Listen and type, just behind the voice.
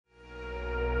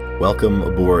Welcome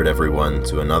aboard, everyone,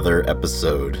 to another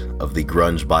episode of the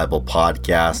Grunge Bible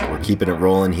Podcast. We're keeping it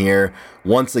rolling here.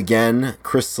 Once again,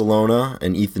 Chris Salona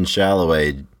and Ethan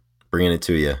Shalloway bringing it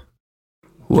to you.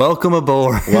 Welcome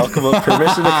aboard.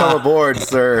 Permission to come aboard,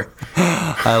 sir.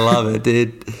 I love it,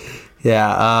 dude.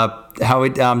 Yeah,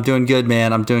 I'm doing good,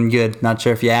 man. I'm doing good. Not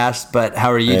sure if you asked, but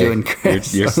how are you doing,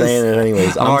 Chris? You're saying it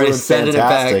anyways. I'm already doing sending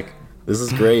fantastic. it back. This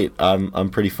is great. I'm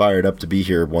pretty fired up to be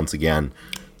here once again.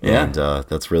 Yeah. And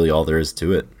that's really all there is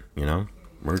to it, you know?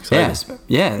 We're excited.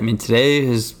 Yeah. I mean,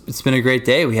 it's been a great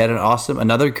day. We had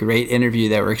another great interview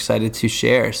that we're excited to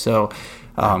share. So,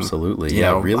 absolutely.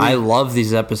 Really. I love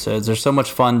these episodes. They're so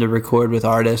much fun to record with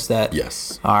artists that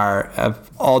have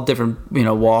all different,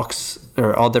 walks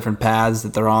or all different paths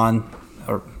that they're on,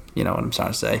 or you know what I'm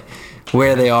trying to say,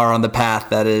 where they are on the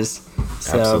path, that is.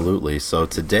 So. Absolutely. So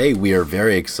today we are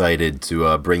very excited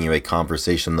to bring you a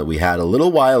conversation that we had a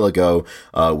little while ago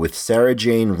with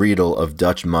Sarah-Jayne Riedel of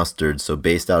Dutch Mustard, so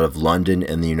based out of London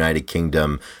in the United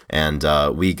Kingdom. And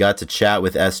we got to chat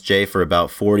with SJ for about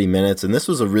 40 minutes, and this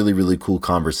was a really, really cool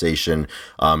conversation.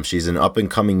 She's an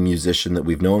up-and-coming musician that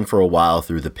we've known for a while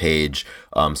through the page,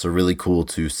 so really cool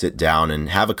to sit down and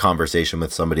have a conversation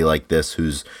with somebody like this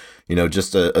who's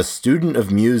just a student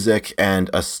of music and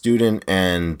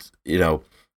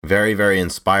very, very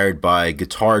inspired by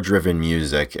guitar-driven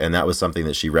music. And that was something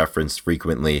that she referenced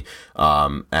frequently.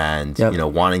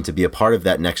 Wanting to be a part of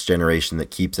that next generation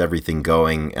that keeps everything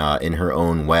going in her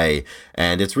own way.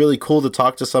 And it's really cool to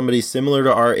talk to somebody similar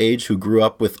to our age who grew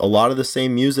up with a lot of the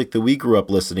same music that we grew up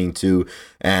listening to.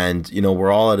 And,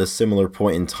 we're all at a similar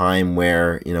point in time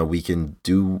where, we can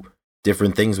do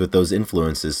different things with those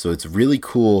influences. So it's really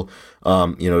cool,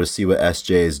 to see what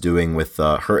SJ is doing with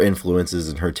her influences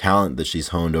and her talent that she's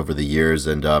honed over the years.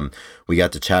 And we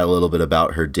got to chat a little bit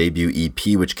about her debut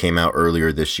EP, which came out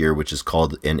earlier this year, which is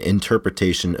called An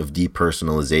Interpretation of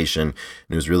Depersonalization. And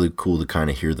it was really cool to kind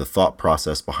of hear the thought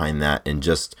process behind that and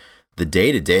just the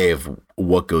day-to-day of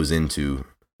what goes into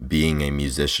being a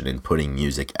musician and putting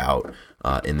music out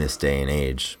in this day and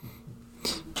age.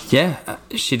 Yeah,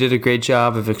 she did a great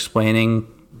job of explaining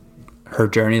her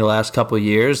journey the last couple of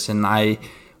years. And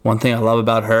one thing I love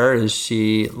about her is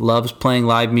she loves playing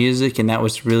live music, and that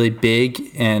was really big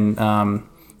and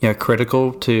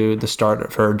critical to the start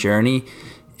of her journey.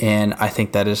 And I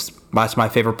think that's my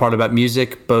favorite part about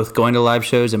music, both going to live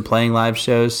shows and playing live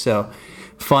shows. So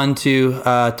fun to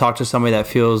talk to somebody that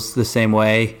feels the same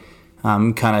way.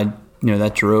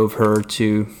 That drove her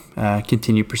to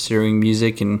continue pursuing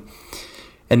music,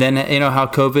 and then, how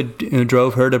COVID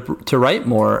drove her to write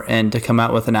more and to come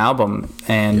out with an album.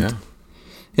 And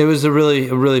It was a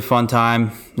really fun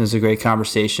time. It was a great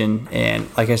conversation. And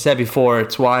like I said before,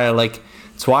 it's why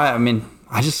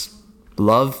I just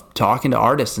love talking to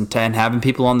artists and having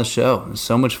people on the show. It's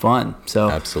so much fun. So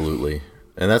absolutely.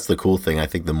 And that's the cool thing. I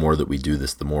think the more that we do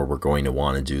this, the more we're going to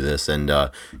want to do this. And,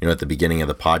 at the beginning of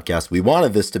the podcast, we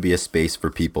wanted this to be a space for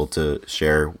people to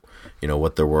share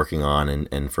what they're working on,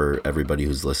 and for everybody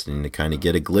who's listening to kind of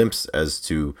get a glimpse as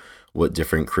to what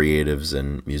different creatives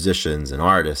and musicians and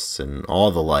artists and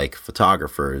all the like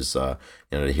photographers, to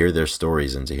hear their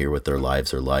stories and to hear what their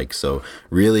lives are like. So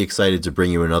really excited to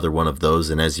bring you another one of those.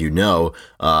 And as you know,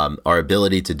 our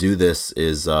ability to do this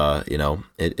is,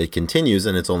 it continues,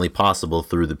 and it's only possible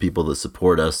through the people that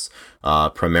support us,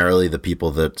 primarily the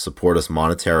people that support us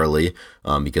monetarily,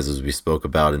 because as we spoke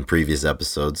about in previous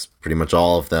episodes, pretty much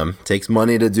all of them takes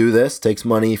money to do this, takes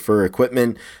money for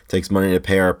equipment, takes money to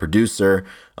pay our producer,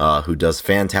 who does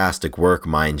fantastic work,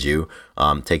 mind you,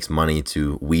 takes money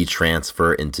to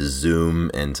WeTransfer into Zoom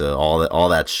and to all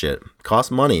that shit. Costs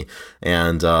money.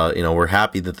 And, we're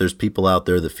happy that there's people out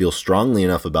there that feel strongly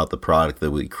enough about the product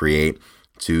that we create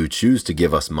to choose to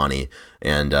give us money.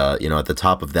 And, at the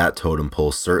top of that totem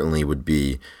pole certainly would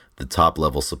be the top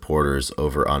level supporters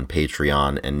over on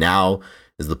Patreon. And now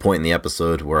is the point in the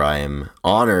episode where I am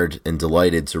honored and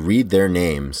delighted to read their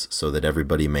names so that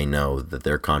everybody may know that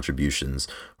their contributions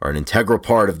are an integral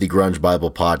part of the Grunge Bible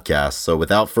Podcast. So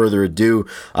without further ado,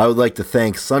 I would like to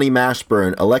thank Sonny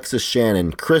Mashburn, Alexis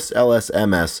Shannon, Chris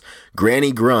LSMS,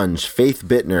 Granny Grunge, Faith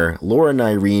Bittner, Laura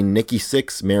Nyreen, Nikki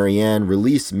Six, Marianne,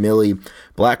 Release Millie,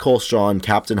 Black Hole Sean,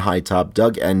 Captain Hightop,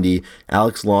 Doug Endy,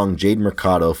 Alex Long, Jade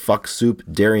Mercado, Fuck Soup,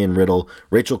 Darian Riddle,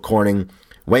 Rachel Corning,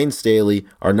 Wayne Staley,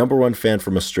 our number one fan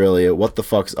from Australia, What the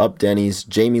Fuck's Up Denny's,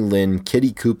 Jamie Lynn,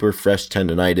 Kitty Cooper, Fresh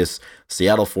Tendonitis,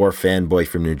 Seattle 4 Fanboy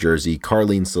from New Jersey,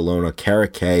 Carlene Salona, Kara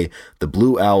K, The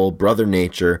Blue Owl, Brother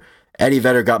Nature, Eddie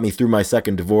Vedder got me through my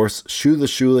second divorce, Shoe the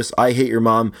Shoeless, I Hate Your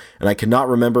Mom, and I cannot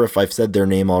remember if I've said their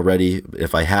name already.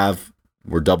 If I have,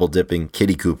 we're double dipping,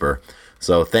 Kitty Cooper.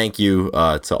 So thank you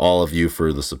to all of you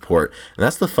for the support. And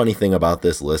that's the funny thing about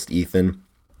this list, Ethan.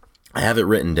 I have it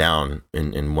written down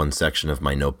in one section of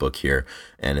my notebook here,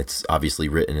 and it's obviously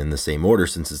written in the same order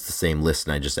since it's the same list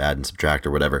and I just add and subtract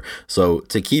or whatever. So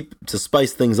to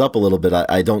spice things up a little bit,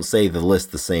 I don't say the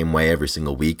list the same way every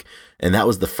single week. And that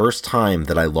was the first time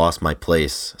that I lost my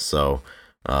place. So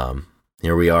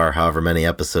here we are, however many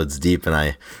episodes deep, and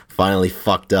I finally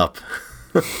fucked up.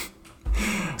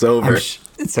 It's over.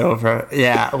 It's over.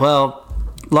 Yeah. Well,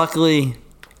 luckily,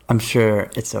 I'm sure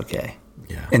it's okay.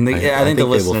 Yeah, and I think the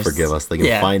listeners they will forgive us. They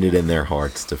can find it in their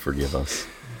hearts to forgive us.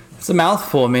 It's a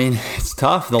mouthful. I mean, it's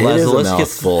tough. As the list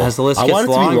gets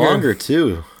longer, to be longer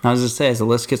too. I was just say, as the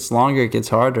list gets longer, it gets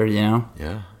harder. You know.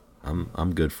 Yeah,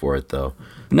 I'm good for it though.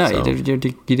 No, so, you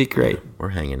did great. We're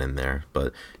hanging in there,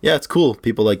 but yeah, it's cool.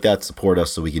 People like that support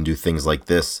us, so we can do things like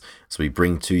this. So we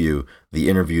bring to you the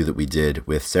interview that we did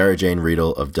with Sarah-Jayne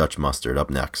Riedel of Dutch Mustard. Up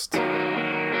next.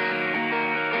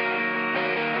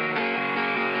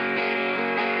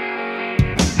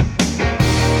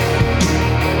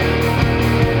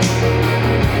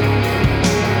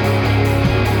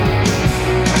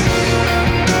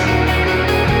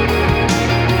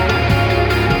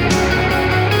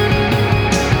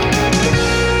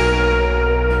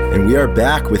 We are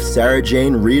back with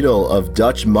Sarah-Jayne Riedel of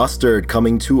Dutch Mustard,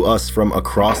 coming to us from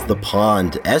across the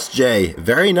pond. SJ,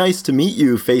 very nice to meet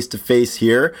you face to face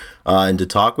here and to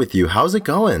talk with you. How's it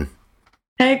going?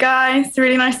 Hey guys,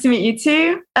 really nice to meet you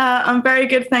too. I'm very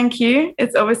good, thank you.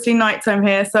 It's obviously nighttime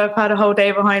here, so I've had a whole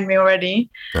day behind me already.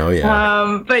 Oh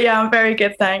yeah. But yeah, I'm very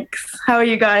good, thanks. How are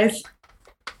you guys?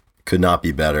 Could not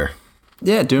be better.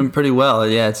 Yeah, doing pretty well.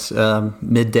 Yeah, it's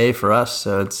midday for us,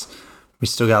 so we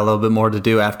still got a little bit more to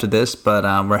do after this, but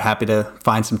we're happy to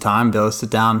find some time, be able to sit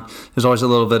down. There's always a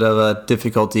little bit of a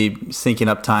difficulty syncing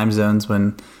up time zones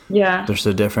when they're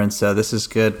so different, so this is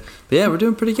good. But yeah, we're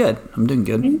doing pretty good. I'm doing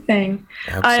good. Amazing.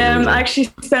 I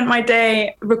actually spent my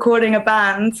day recording a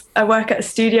band. I work at a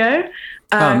studio.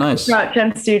 Nice.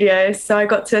 Sarah-Jayne Studios. So I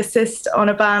got to assist on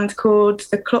a band called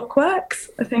The Clockworks.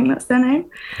 I think that's their name.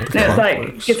 And it was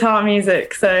like guitar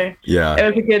music. So yeah, it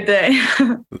was a good day.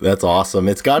 That's awesome.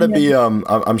 It's got to be,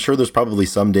 I'm sure there's probably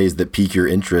some days that pique your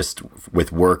interest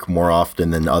with work more often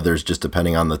than others, just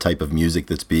depending on the type of music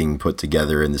that's being put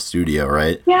together in the studio,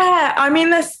 right? Yeah. I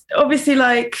mean, there's obviously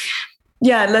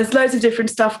there's loads of different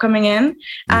stuff coming in.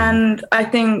 And I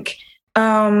think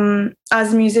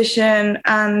as a musician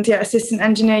and assistant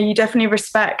engineer, you definitely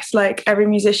respect like every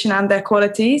musician and their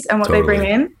qualities and what they bring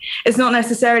in. It's not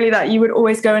necessarily that you would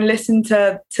always go and listen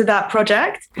to that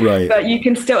project, right? But you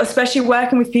can still, especially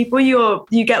working with people, you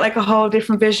get like a whole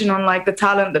different vision on like the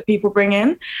talent that people bring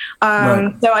in.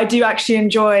 So I do actually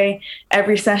enjoy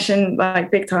every session like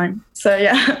big time. So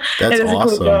yeah, that's it is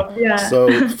awesome. A cool job. Yeah.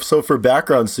 So for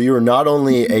background, so you were not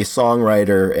only a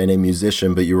songwriter and a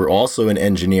musician, but you were also an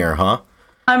engineer, huh?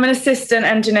 I'm an assistant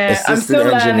engineer. I'm still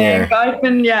learning, but I've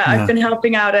been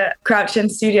helping out at Crouch-In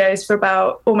Studios for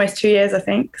about almost 2 years, I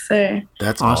think. So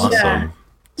that's awesome. Yeah.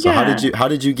 So how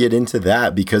did you get into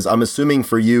that? Because I'm assuming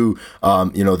for you,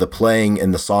 the playing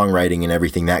and the songwriting and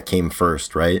everything that came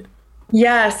first, right?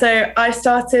 Yeah. So I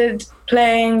started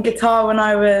playing guitar when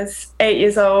I was 8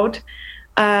 years old.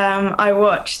 I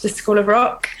watched The School of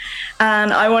Rock,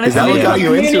 and I wanted to be got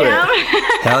you into it.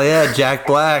 Hell yeah, Jack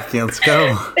Black, let's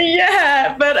go.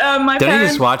 Yeah, but my Don't parents... you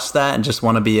just watch that and just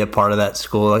want to be a part of that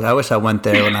school? Like, I wish I went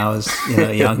there when I was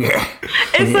younger.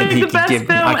 It's like the best film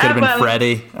I could have been ever.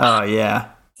 Freddie. Oh yeah.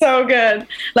 So good.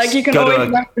 Like you can always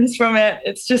reference from it.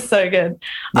 It's just so good.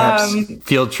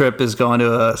 Field trip is going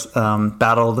to a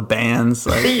battle of the bands.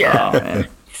 Like, oh man.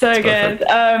 So good.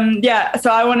 So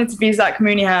I wanted to be Zach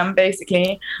Mooneyham,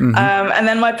 basically. Mm-hmm. And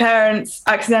then my parents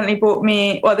accidentally bought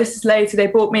me, well, this is later, they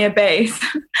bought me a bass.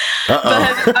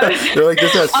 They're like,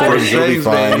 this has swords, you'll be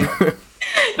fine.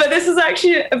 But this was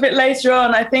actually a bit later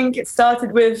on. I think it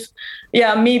started with,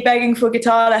 me begging for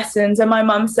guitar lessons. And my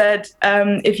mum said,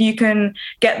 if you can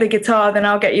get the guitar, then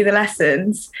I'll get you the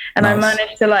lessons. And nice. I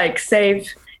managed to like save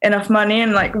enough money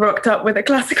and like rocked up with a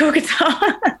classical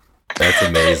guitar. That's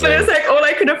amazing. But it was like all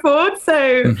I could afford.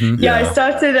 So I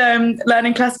started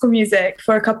learning classical music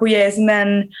for a couple of years and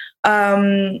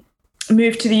then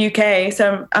moved to the UK.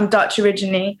 So I'm Dutch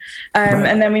originally.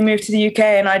 And then we moved to the UK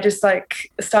and I just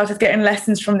like started getting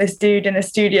lessons from this dude in a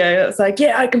studio that was like,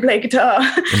 yeah, I can play guitar.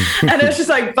 And it was just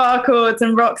like bar chords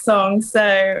and rock songs.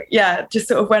 So just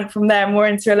sort of went from there more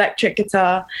into electric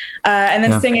guitar. And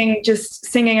then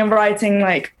singing and writing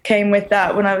like came with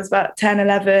that when I was about 10,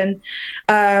 11.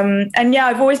 And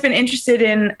I've always been interested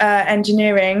in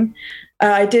engineering.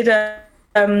 I did a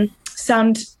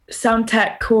sound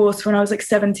tech course when I was like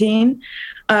 17.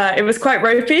 It was quite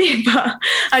ropey, but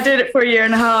I did it for a year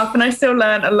and a half, and I still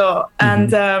learned a lot.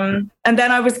 Mm-hmm. And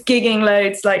then I was gigging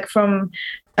loads, like from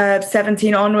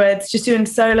 17 onwards, just doing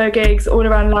solo gigs all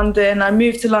around London. I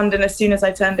moved to London as soon as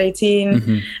I turned 18,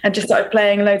 mm-hmm. and just started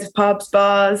playing loads of pubs,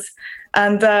 bars,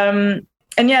 and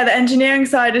yeah, the engineering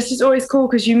side is just always cool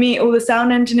because you meet all the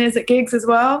sound engineers at gigs as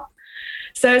well.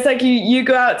 So it's like you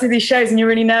go out to these shows and you're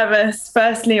really nervous.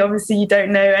 Firstly, obviously, you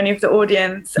don't know any of the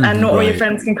audience, and not all your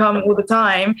friends can come all the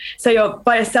time. So you're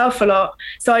by yourself a lot.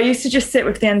 So I used to just sit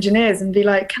with the engineers and be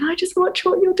like, can I just watch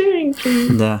what you're doing,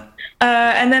 please? Yeah.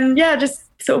 And then, yeah, just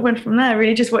sort of went from there,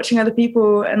 really just watching other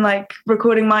people and like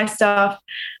recording my stuff,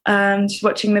 just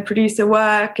watching the producer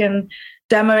work and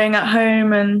demoing at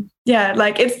home. And yeah,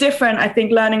 like it's different, I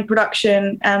think, learning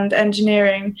production and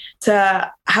engineering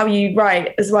to how you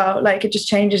write as well. Like it just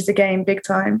changes the game big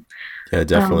time. Yeah,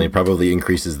 definitely. Probably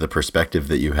increases the perspective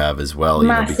that you have as well,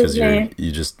 because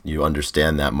you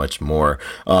understand that much more.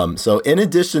 So in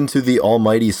addition to the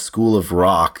almighty School of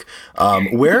Rock,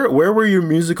 where were your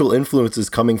musical influences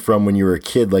coming from when you were a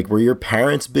kid? Like, were your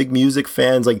parents big music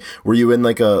fans? Like, were you in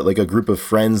like a group of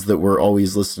friends that were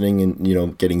always listening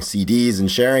and, getting CDs and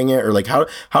sharing it? Or like,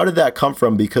 how did that come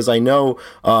from? Because I know,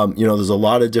 there's a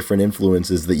lot of different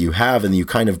influences that you have, and you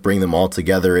kind of bring them all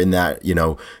together in that,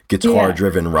 guitar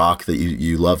driven rock that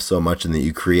you love so much and that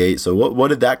you create. So what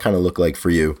did that kind of look like for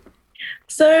you?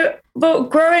 So, well,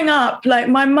 growing up, like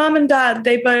my mum and dad,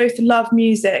 they both love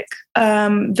music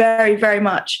very, very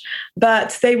much,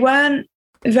 but they weren't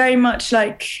very much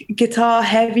like guitar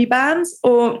heavy bands.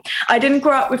 Or I didn't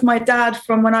grow up with my dad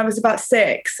from when I was about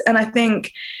 6. And I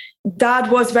think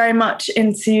dad was very much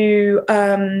into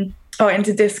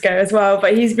disco as well,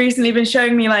 but he's recently been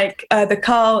showing me like the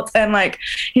Cult, and like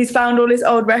he's found all his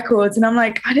old records, and I'm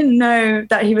like, I didn't know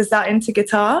that he was that into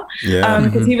guitar,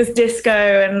 because he was disco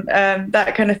and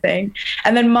that kind of thing.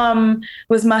 And then mum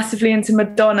was massively into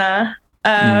Madonna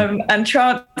and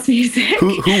trance music.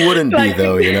 Who wouldn't be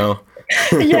though,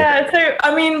 Yeah, so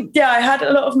I mean, yeah, I had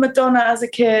a lot of Madonna as a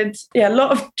kid, a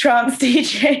lot of trance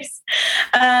DJs,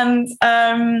 and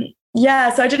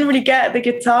so I didn't really get the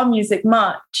guitar music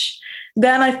much.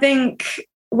 Then I think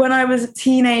when I was a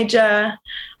teenager,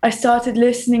 I started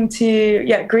listening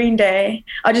to Green Day.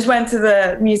 I just went to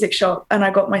the music shop and I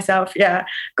got myself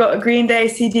got a Green Day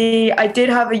CD. I did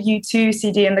have a U2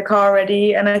 CD in the car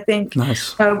already, and I think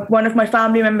one of my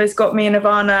family members got me a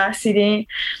Nirvana CD.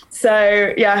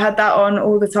 So I had that on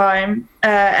all the time,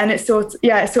 and it sort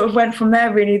of went from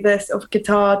there, really, this sort of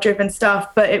guitar driven stuff.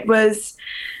 But it was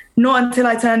not until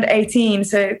I turned 18,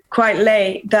 so quite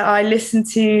late, that I listened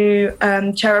to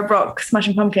Cherub Rock,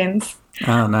 Smashing Pumpkins.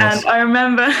 Oh, nice. And I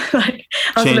remember, like,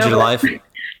 changed your life.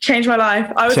 Changed my life.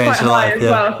 I was quite high as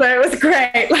well, so it was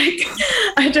great. Like,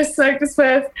 I just soaked this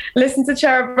first, listened to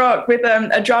Cherub Rock with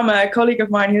a drummer, a colleague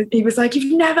of mine. He was like,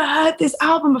 "You've never heard this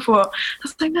album before?" I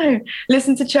was like, "No."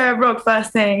 Listen to Cherub Rock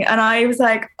first thing, and I was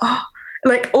like, oh.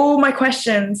 Like all my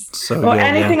questions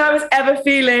anything I was ever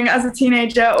feeling as a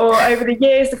teenager or over the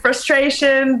years, the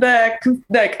frustration,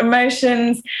 the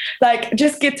emotions, like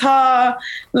just guitar,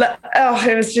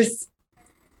 it was just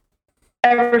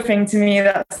everything to me,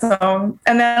 that song.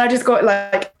 And then I just got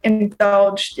like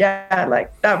indulged. Like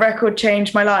that record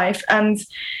changed my life. And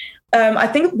I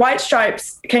think White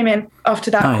Stripes came in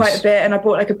after that quite a bit, and I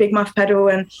bought like a big muff pedal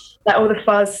and like all the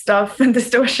fuzz stuff and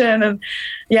distortion, and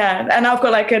and I've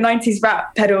got like a 90s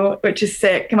rap pedal, which is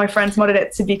sick, and my friends modded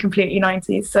it to be completely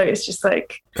 90s, so it's just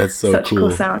like that's so such cool. A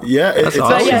cool sound. It's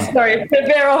awesome. Sorry, it's a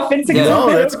bit off into no,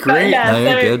 that's great.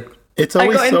 You're good. It's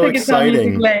always so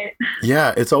exciting.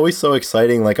 Yeah, it's always so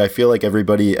exciting. Like, I feel like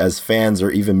everybody as fans or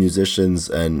even musicians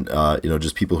and,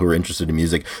 just people who are interested in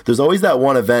music, there's always that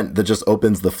one event that just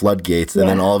opens the floodgates. And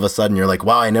then all of a sudden you're like,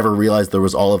 wow, I never realized there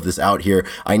was all of this out here.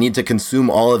 I need to consume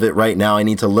all of it right now. I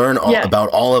need to learn about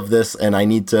all of this, and I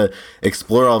need to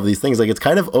explore all of these things. Like, it's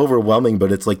kind of overwhelming,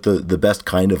 but it's like the best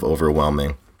kind of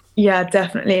overwhelming. Yeah,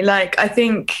 definitely. Like, I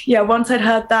think, once I'd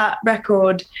heard that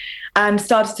record and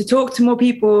started to talk to more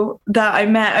people that I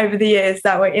met over the years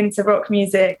that were into rock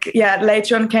music.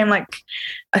 Later on came like,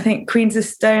 I think Queens of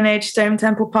Stone Age, Stone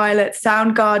Temple Pilots,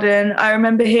 Soundgarden. I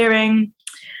remember hearing,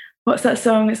 what's that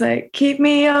song? It's like, keep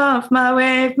me off my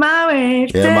wave, my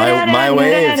wave. Yeah, my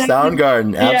wave,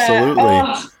 Soundgarden,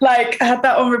 absolutely. Like, I had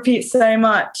that on repeat so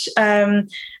much. And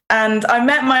I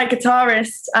met my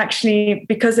guitarist actually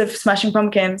because of Smashing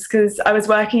Pumpkins, because I was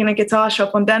working in a guitar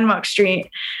shop on Denmark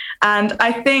Street. And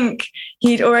I think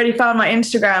he'd already found my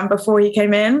Instagram before he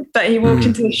came in, but he walked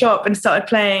into the shop and started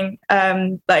playing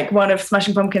like one of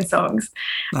Smashing Pumpkins songs.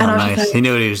 And I was nice. like, he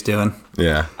knew what he was doing.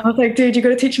 Yeah. I was like, dude, you got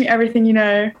to teach me everything you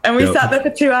know. And we sat there for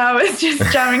 2 hours just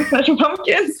jamming Smashing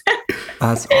Pumpkins.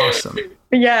 That's awesome.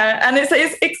 Yeah, and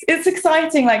it's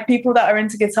exciting. Like people that are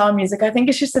into guitar music, I think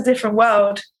it's just a different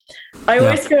world. I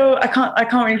always feel I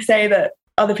can't really say that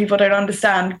other people don't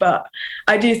understand, but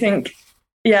I do think,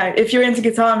 yeah, if you're into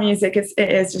guitar music, it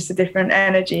is just a different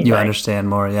energy. You understand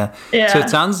more, yeah. So it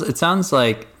sounds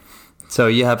like, so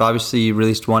you have obviously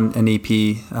released an EP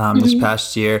this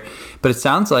past year, but it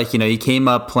sounds like, you came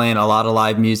up playing a lot of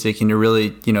live music and you're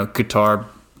really, guitar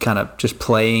kind of just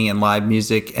playing and live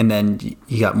music, and then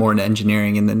you got more into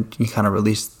engineering, and then you kind of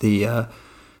released the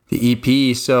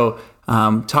EP. So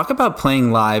talk about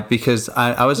playing live, because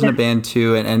I was in a band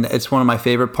too, and it's one of my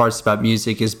favorite parts about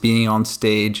music is being on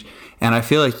stage. And I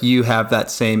feel like you have that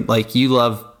same, like you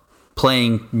love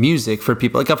playing music for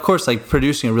people. Like, of course, like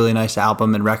producing a really nice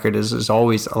album and record is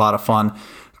always a lot of fun,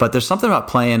 but there's something about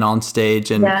playing on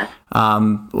stage. And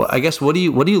I guess what do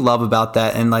you love about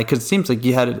that? And like, 'cause it seems like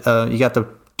you got the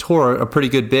tour a pretty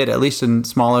good bit, at least in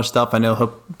smaller stuff. I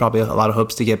know probably a lot of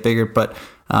hopes to get bigger, but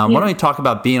why don't we talk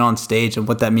about being on stage and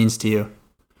what that means to you?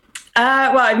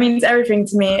 Well, it means everything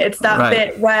to me. It's that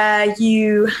bit where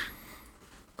you,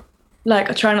 like,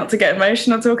 I try not to get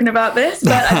emotional talking about this,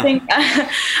 but I think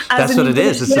that's what it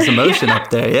is. It's just emotion up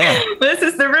there. Yeah. This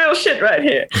is the real shit right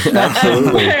here.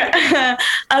 Absolutely.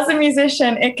 As a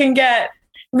musician, it can get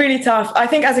really tough. I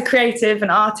think as a creative, an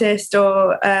artist,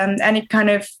 or any kind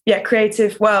of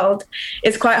creative world,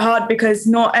 it's quite hard because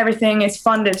not everything is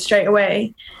funded straight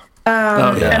away.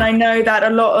 And I know that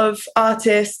a lot of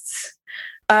artists,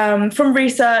 from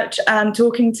research and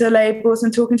talking to labels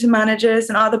and talking to managers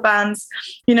and other bands,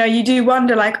 you do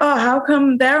wonder like, oh, how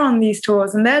come they're on these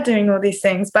tours and they're doing all these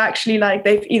things? But actually, like,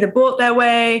 they've either bought their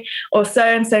way, or so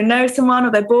and so know someone,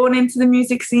 or they're born into the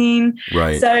music scene.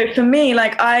 Right. So for me,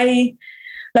 I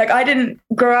didn't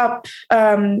grow up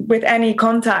with any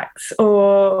contacts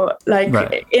or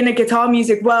in a guitar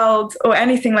music world or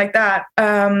anything like that.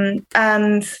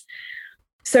 And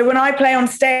so when I play on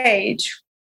stage,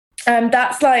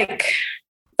 that's like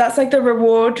the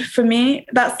reward for me.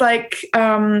 That's like,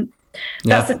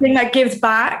 that's the thing that gives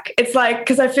back. It's like,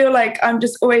 because I feel like I'm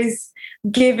just always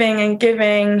giving and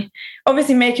giving,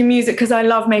 obviously making music because I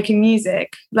love making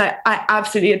music. Like, I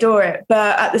absolutely adore it.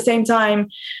 But at the same time,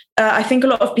 I think a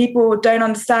lot of people don't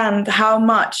understand how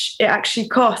much it actually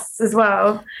costs as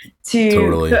well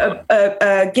to put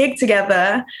a gig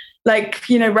together, like,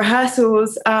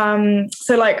 rehearsals.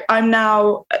 So like, I'm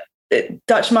now,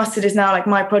 Dutch Mustard is now like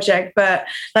my project, but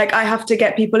like I have to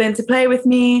get people in to play with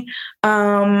me.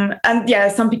 And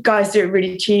some guys do it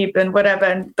really cheap and whatever,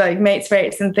 and like mates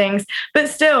rates and things, but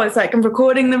still it's like I'm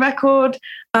recording the record.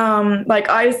 Like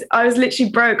I was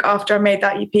literally broke after I made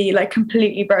that EP, like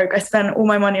completely broke. I spent all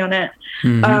my money on it.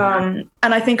 And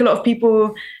I think a lot of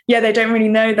people, they don't really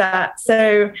know that.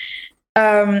 So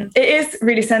it is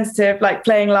really sensitive, like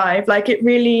playing live, like it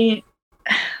really,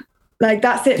 like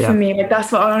that's it for me. Like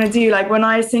that's what I want to do. Like when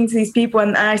I sing to these people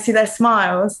and I see their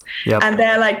smiles and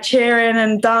they're like cheering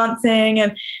and dancing,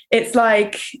 and it's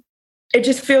like, it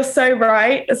just feels so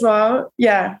right as well.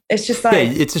 Yeah, it's just like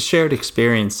it's a shared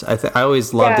experience. I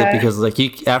always loved it because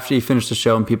like after you finish the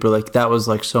show and people are like, that was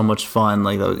like so much fun.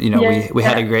 Like we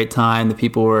had a great time. The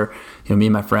people were, me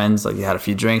and my friends, like you had a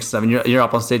few drinks. I mean, you're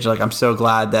up on stage. You're like, I'm so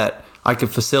glad that I could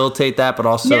facilitate that, but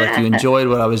also like you enjoyed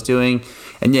what I was doing.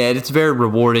 And it's very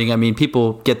rewarding. I mean,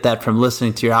 people get that from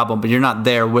listening to your album, but you're not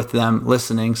there with them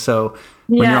listening. So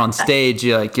when you're on stage,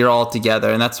 you're all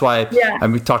together. And that's why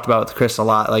we talked about with Chris a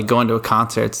lot, like going to a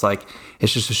concert, it's like,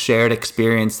 it's just a shared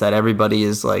experience that everybody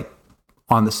is like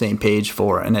on the same page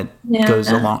for. And it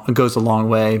goes a long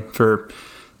way for,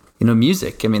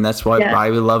 music. I mean, that's why I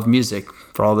love music,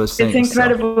 for all those things. It's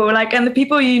incredible. So. Like, and the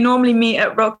people you normally meet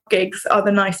at rock gigs are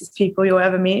the nicest people you'll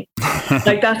ever meet.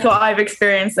 Like, that's what I've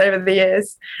experienced over the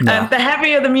years. And the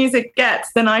heavier the music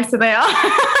gets, the nicer they are.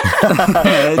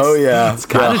 It's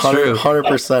kind of true.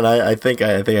 100%. I think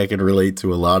I can relate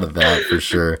to a lot of that for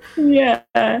sure. Yeah.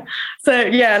 So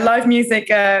live music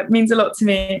means a lot to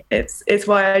me. It's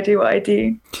why I do what I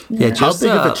do. How big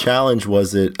of a challenge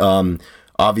was it?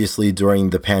 Obviously, during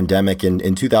the pandemic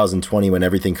in 2020, when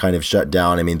everything kind of shut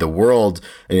down, I mean, the world,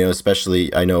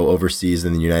 especially I know overseas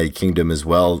in the United Kingdom as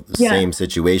well, same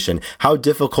situation. How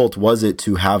difficult was it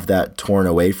to have that torn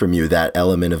away from you, that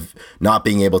element of not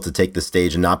being able to take the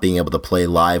stage and not being able to play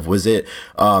live? Was it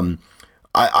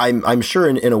I'm sure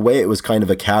in a way it was kind of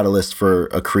a catalyst for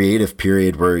a creative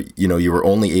period where, you know, you were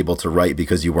only able to write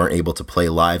because you weren't able to play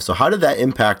live. So how did that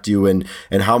impact you, and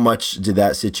how much did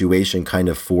that situation kind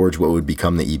of forge what would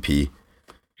become the EP?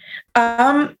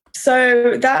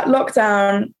 So that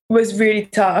lockdown was really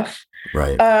tough.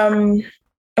 Right.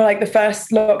 Like the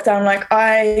first lockdown, like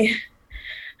I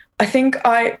think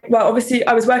obviously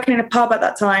I was working in a pub at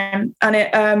that time, and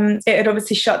it had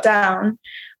obviously shut down.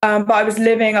 But I was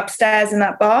living upstairs in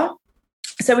that bar.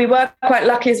 So we were quite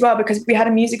lucky as well because we had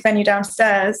a music venue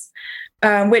downstairs,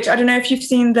 which I don't know if you've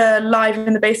seen the Live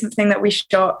in the Basement thing that we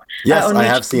shot. Yes, I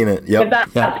have seen it. Yep.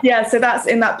 So that's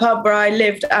in that pub where I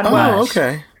lived and worked.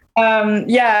 Okay.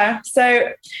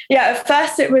 So at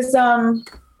first it was,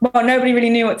 nobody really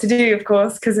knew what to do, of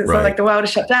course, because it's like the world is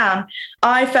shut down.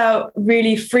 I felt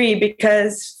really free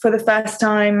because for the first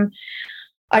time,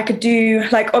 I could do,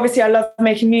 like, obviously I love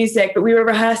making music, but we were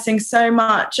rehearsing so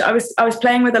much. I was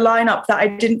playing with a lineup that I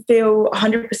didn't feel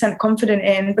 100% confident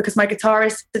in because my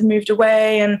guitarist had moved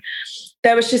away, and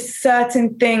there was just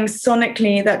certain things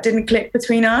sonically that didn't click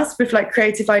between us with like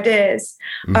creative ideas.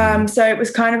 Mm-hmm. So it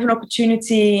was kind of an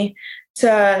opportunity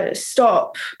to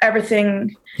stop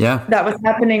everything that was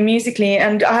happening musically.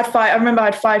 And I remember I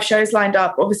had 5 shows lined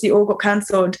up, obviously all got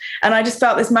cancelled. And I just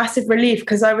felt this massive relief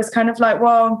because I was kind of like,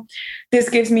 well, this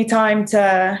gives me time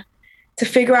to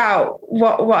figure out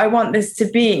what I want this to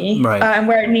be and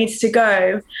where it needs to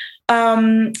go.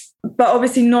 But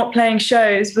obviously not playing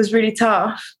shows was really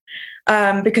tough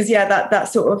because that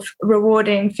sort of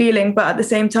rewarding feeling. But at the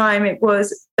same time, it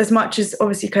was, as much as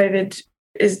obviously COVID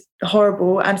is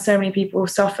horrible and so many people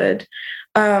suffered,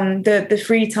 the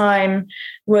free time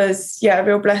was a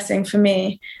real blessing for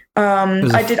me. I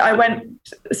was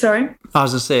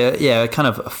gonna say it kind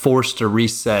of forced a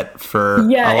reset for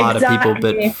a lot of people,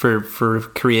 but for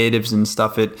creatives and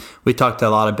stuff, we talked to a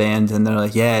lot of bands and they're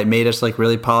like, it made us like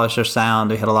really polish our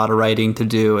sound. We had a lot of writing to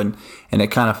do, and it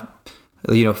kind of,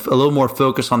 you know, a little more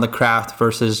focus on the craft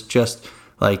versus just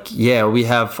like, we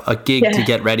have a gig to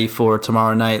get ready for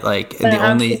tomorrow night. Like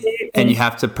and you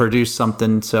have to produce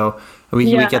something. So we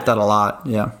get that a lot.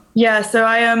 Yeah. Yeah. So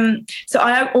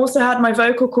I also had my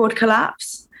vocal cord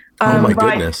collapse. Oh my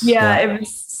goodness. Yeah. It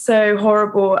was so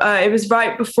horrible. It was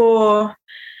right before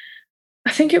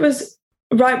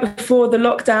the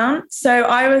lockdown. So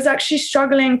I was actually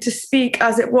struggling to speak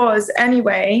as it was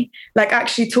anyway, like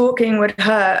actually talking would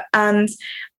hurt. And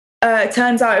it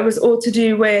turns out it was all to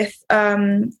do with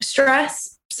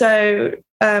stress. So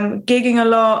gigging a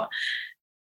lot,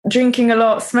 drinking a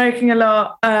lot, smoking a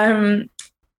lot,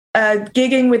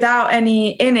 gigging without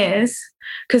any in-ears,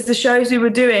 because the shows we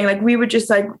were doing, like we were just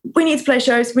like, we need to play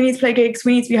shows, we need to play gigs,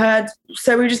 we need to be heard.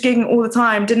 So we were just gigging all the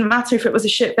time. Didn't matter if it was a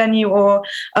shit venue or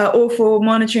awful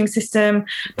monitoring system,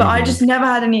 but I just never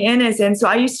had any in-ears in. So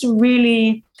I used to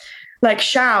really like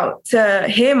shout to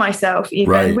hear myself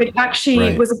even, which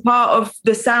actually was a part of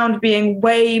the sound being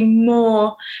way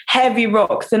more heavy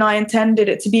rock than I intended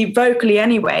it to be vocally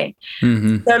anyway.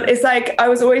 Mm-hmm. So it's like, I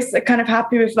was always kind of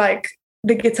happy with like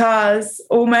the guitars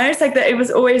almost, like that it was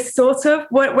always sort of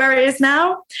where it is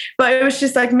now, but it was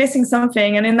just like missing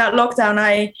something. And in that lockdown,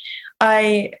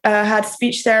 I had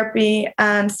speech therapy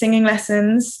and singing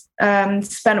lessons,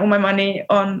 spent all my money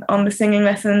on the singing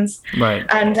lessons,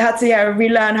 and had to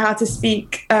relearn how to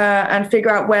speak and figure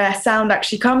out where sound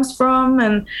actually comes from.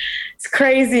 And it's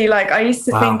crazy, like I used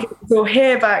to think it was all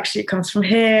here, but actually it comes from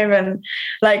here, and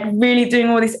like really doing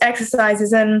all these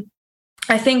exercises. And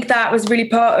I think that was really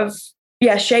part of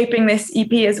shaping this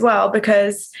EP as well,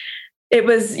 because it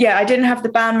was I didn't have the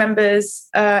band members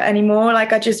anymore.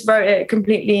 Like I just wrote it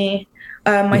completely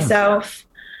myself.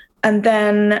 And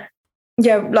then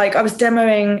like I was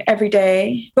demoing every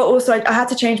day, but also I had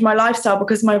to change my lifestyle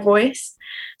because of my voice.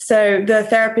 So the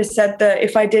therapist said that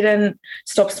if I didn't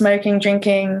stop smoking,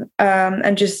 drinking,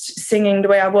 and just singing the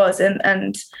way I was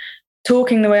and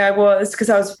talking the way I was, because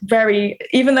I was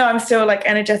even though I'm still like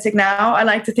energetic now, I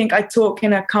like to think I talk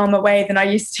in a calmer way than I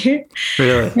used to.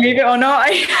 Really? Believe it or not,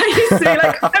 I used to be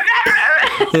like,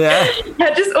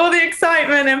 just all the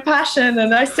excitement and passion,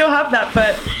 and I still have that,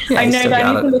 but I know that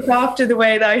I need to look after the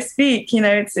way that I speak. You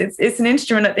know, it's an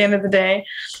instrument at the end of the day.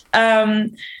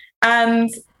 And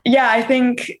I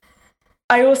think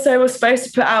I also was supposed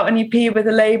to put out an EP with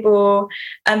a label,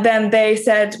 and then they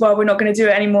said, well, we're not going to do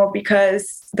it anymore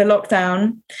because the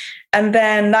lockdown. And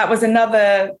then that was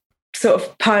another sort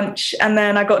of punch, and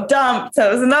then I got dumped, so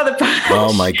it was another punch.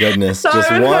 Oh my goodness. So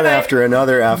just one after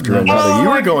another. You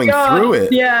were going through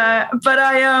it. Yeah, but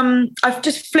I've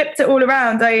just flipped it all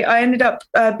around. I ended up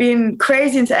being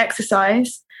crazy into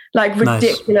exercise. like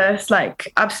ridiculous,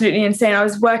 like absolutely insane. I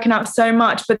was working out so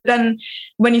much, but then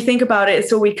when you think about it,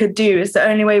 it's all we could do. It's the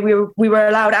only way we were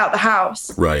allowed out the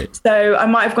house. Right. So I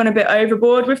might have gone a bit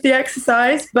overboard with the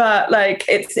exercise, but like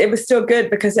it was still good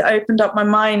because it opened up my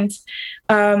mind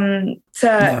to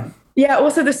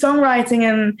also the songwriting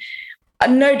and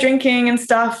no drinking and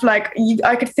stuff. Like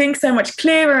I could think so much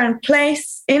clearer and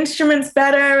place instruments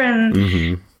better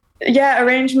and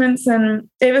arrangements, and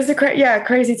it was a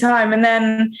crazy time. And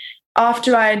then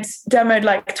after I'd demoed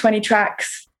like 20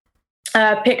 tracks,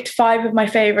 picked 5 of my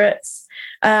favorites,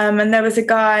 and there was a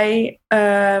guy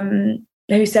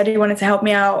who said he wanted to help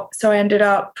me out, so I ended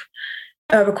up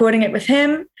recording it with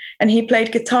him, and he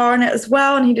played guitar on it as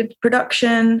well, and he did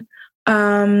production.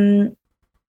 And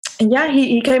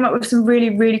he came up with some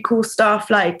really, really cool stuff,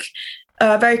 like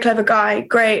a very clever guy,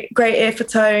 great ear for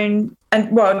tone,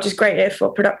 and just great ear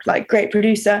for great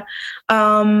producer.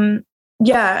 And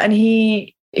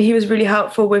he was really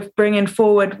helpful with bringing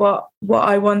forward what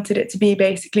I wanted it to be,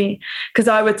 basically, because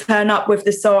I would turn up with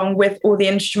the song with all the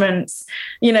instruments,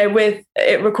 with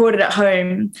it recorded at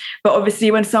home. But obviously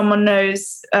when someone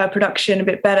knows production a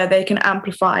bit better, they can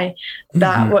amplify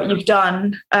that, what you've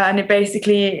done. And it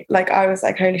basically, like, I was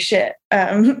like, holy shit,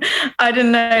 I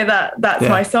didn't know that's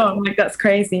my song. Like, that's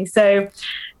crazy. So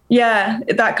yeah,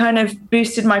 that kind of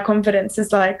boosted my confidence.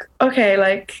 It's like, okay,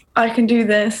 like I can do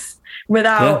this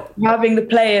without having the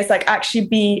players like actually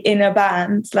be in a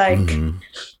band, like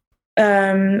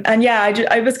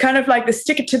I was kind of like the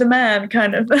stick it to the man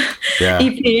kind of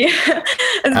EP.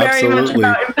 It's very much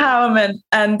about empowerment,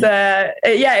 and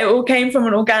it all came from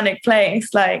an organic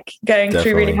place, like going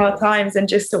through really hard times and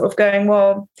just sort of going,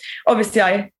 well, obviously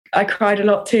I cried a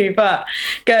lot too, but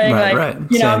going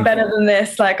I'm better than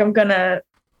this, like I'm gonna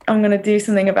do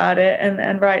something about it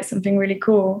and write something really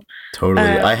cool. Totally.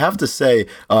 I have to say,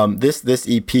 this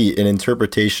EP, An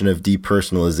Interpretation of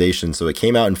Depersonalization, so it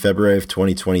came out in February of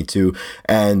 2022,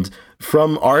 and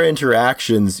from our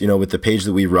interactions, with the page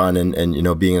that we run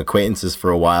and being acquaintances for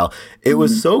a while, it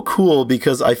was so cool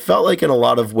because I felt like in a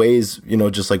lot of ways,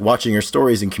 just like watching your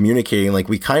stories and communicating, like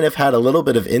we kind of had a little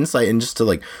bit of insight into just to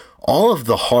like all of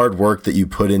the hard work that you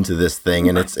put into this thing.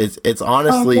 And it's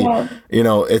honestly,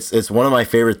 it's one of my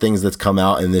favorite things that's come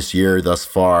out in this year thus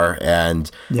far. And,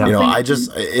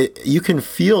 you can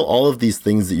feel all of these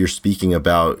things that you're speaking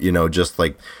about, just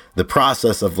like the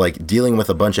process of like dealing with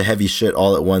a bunch of heavy shit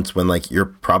all at once when like you're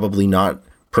probably not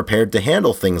prepared to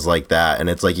handle things like that. And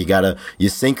it's like you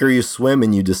sink or you swim,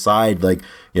 and you decide like,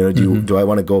 do I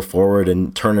want to go forward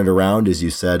and turn it around, as you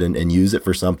said, and use it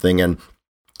for something. And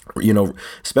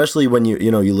especially when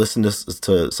you listen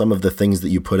to some of the things that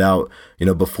you put out,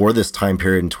 before this time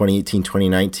period in 2018,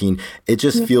 2019, it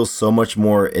just feels so much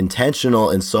more intentional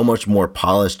and so much more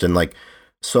polished and like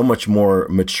so much more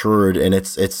matured. And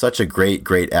it's such a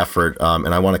great effort.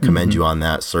 And I want to commend you on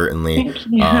that, certainly. Thank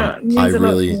you. I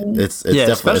really, it's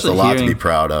definitely, it's a lot to be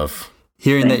proud of.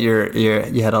 Hearing that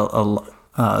you had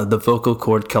the vocal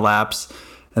cord collapse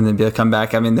and then be able to come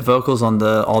back. I mean, the vocals on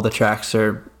all the tracks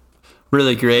are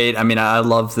really great. I mean, I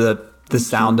love the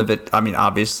sound of it. I mean,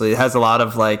 obviously it has a lot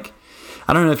of like,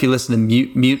 I don't know if you listen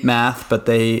to Mute Math, but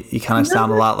you kind of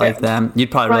sound a lot like them.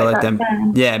 You'd probably really like them.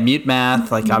 Yeah, Mute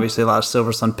Math, like obviously a lot of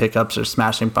Silver Sun pickups or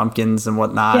Smashing Pumpkins and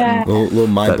whatnot. Yeah. Little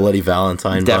My Bloody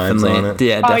Valentine vibes on it.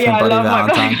 Yeah, definitely Bloody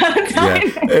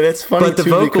Valentine. And it's funny but the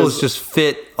vocals just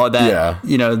fit all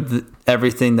that,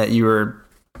 everything that you were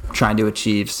trying to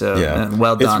achieve. So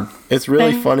well done. It's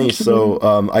really funny.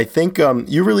 So I think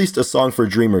you released a song for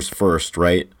Dreamers first,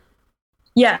 right?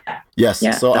 Yeah. Yes.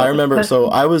 Yeah, so I remember, so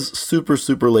I was super,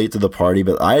 super late to the party,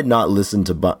 but I had not listened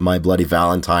to My Bloody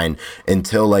Valentine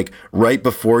until like right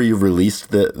before you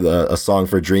released a song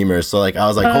for Dreamers. So like, I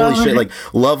was like, holy shit, like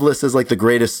Loveless is like the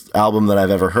greatest album that I've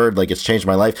ever heard. Like it's changed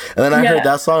my life. And then I heard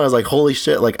that song. I was like, holy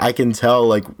shit. Like I can tell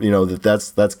like,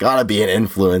 that's gotta be an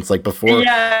influence. Like before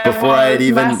I had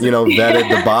even, vetted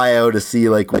the bio to see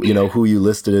like, who you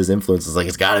listed as influences, like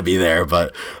it's gotta be there.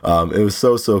 But it was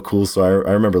so cool. So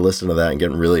I remember listening to that and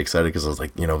getting really excited, because I was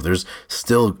like, there's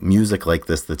still music like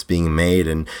this that's being made.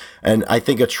 And I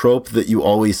think a trope that you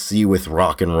always see with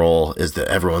rock and roll is that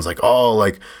everyone's like, oh,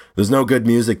 like there's no good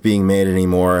music being made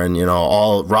anymore, and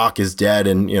all rock is dead,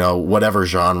 and whatever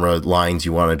genre lines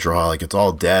you want to draw, like it's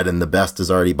all dead and the best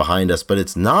is already behind us. But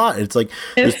it's not. It's like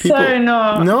it's people, so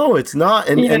not. No, it's not.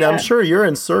 And I'm sure you're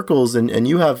in circles and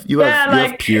you have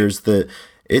peers that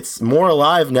it's more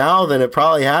alive now than it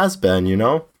probably has been,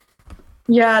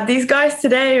 Yeah, these guys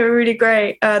today were really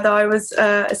great that I was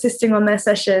assisting on their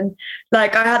session.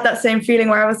 Like I had that same feeling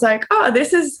where I was like, oh,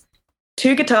 this is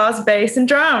 2 guitars, bass, and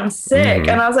drums. Sick.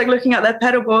 And I was like looking at their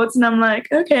pedal boards, and I'm like,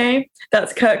 okay,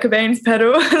 that's Kurt Cobain's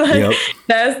pedal. Like,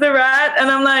 there's the Rat, and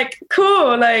I'm like,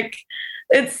 cool. Like,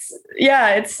 it's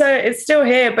still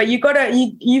here, but you've got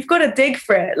to dig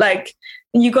for it. Like,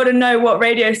 you got to know what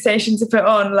radio station to put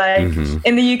on. Like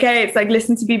in the UK, it's like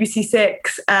listen to BBC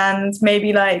Six and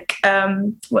maybe like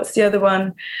what's the other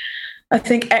one? I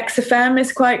think XFM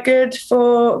is quite good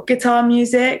for guitar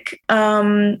music.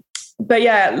 But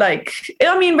yeah, like,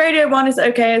 I mean, Radio 1 is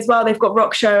okay as well. They've got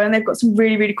Rock Show and they've got some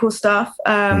really, really cool stuff.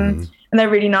 And they're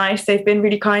really nice. They've been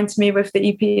really kind to me with the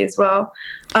EP as well.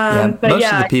 But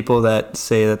most of the people that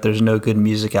say that there's no good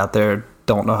music out there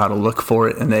don't know how to look for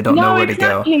it, and they don't know where to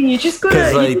go. You just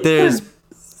gotta, like, there's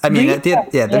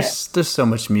so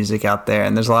much music out there,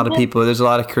 and there's a lot of people, there's a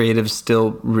lot of creatives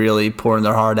still really pouring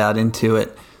their heart out into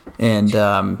it. And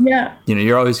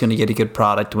you're always going to get a good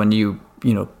product when you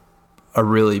are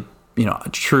really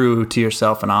true to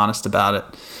yourself and honest about it.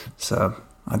 So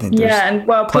I think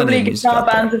probably guitar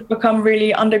bands have become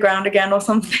really underground again or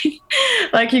something.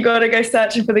 Like, you got to go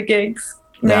searching for the gigs,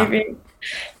 maybe. Yeah.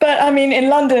 But I mean, in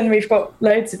London, we've got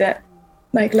loads of it,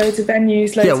 like loads of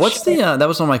venues. What's that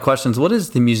was one of my questions. What is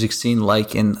the music scene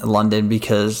like in London?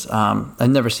 Because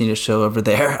I've never seen a show over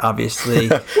there,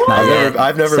 obviously.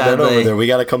 I've never been over there. We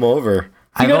got to come over.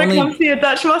 You gotta come see a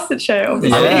Dutch Mustard show.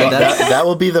 That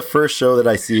will be the first show that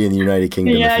I see in the United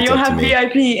Kingdom. Yeah, you'll have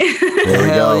VIP. There we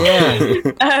go.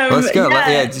 Yeah. Let's go.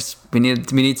 We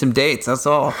need some dates. That's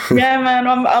all. Yeah, man.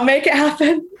 I'll make it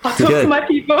happen. I'll talk to my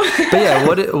people. But yeah,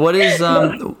 what is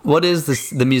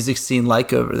the music scene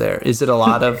like over there? Is it a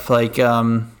lot of like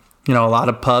a lot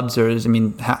of pubs, or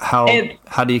how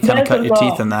do you kind of cut your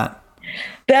teeth in that?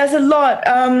 There's a lot.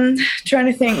 Trying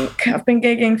to think. I've been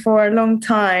gigging for a long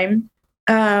time.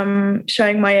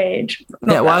 Showing my age.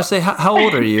 I would say, how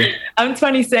old are you? I'm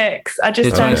 26. I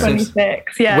just turned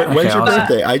 26. Yeah. When's your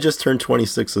birthday? I just turned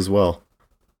 26 as well.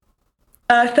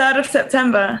 3rd of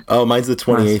September. Oh, mine's the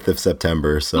 28th of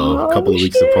September, so a couple of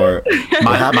weeks apart.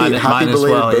 Mine as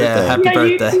well. Birthday. Yeah, happy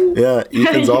birthday. Yeah,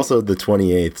 Ethan's also the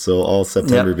 28th, so all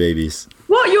September babies.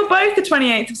 What? You're both the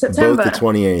 28th of September? Both the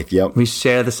 28th, yep. We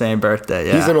share the same birthday,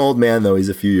 yeah. He's an old man, though. He's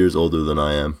a few years older than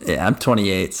I am. Yeah, I'm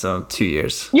 28, so 2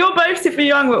 years. You're both super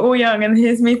young. We're all young, and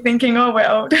here's me thinking, oh, we're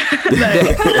old.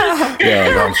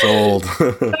 Yeah, I'm so old.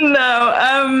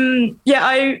 No,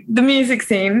 the music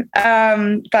scene,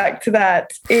 back to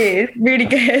that, is really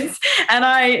good. And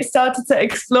I started to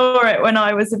explore it when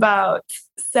I was about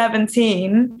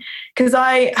 17, because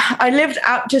I lived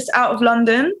just out of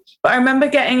London, but I remember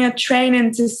getting a train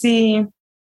in to see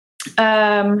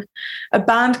a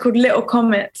band called Little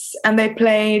Comets, and they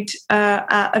played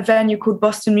at a venue called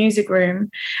Boston Music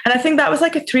Room, and I think that was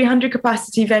like a 300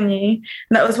 capacity venue,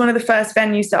 and that was one of the first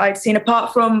venues that I'd seen,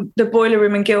 apart from the Boiler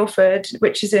Room in Guildford,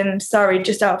 which is in Surrey,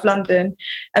 just out of London,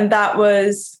 and that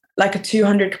was like a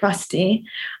 200 capacity,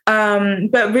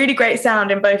 but really great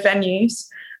sound in both venues.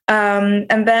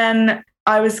 And then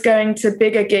I was going to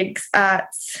bigger gigs at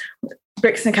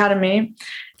Brixton Academy,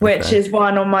 which is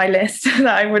one on my list that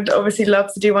I would obviously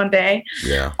love to do one day.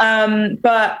 Yeah.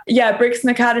 But yeah, Brixton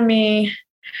Academy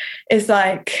is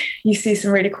like, you see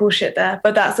some really cool shit there,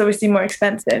 but that's obviously more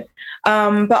expensive.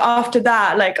 But after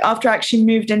that, like after I actually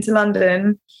moved into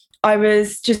London, I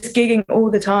was just gigging all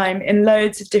the time in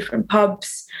loads of different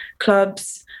pubs,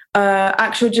 clubs,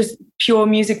 actual just pure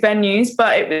music venues.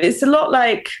 But it's a lot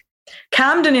like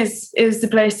Camden is the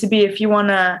place to be if you want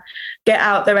to get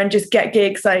out there and just get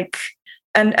gigs, like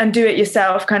and do it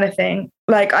yourself kind of thing.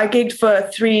 Like I gigged for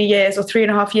 3 years or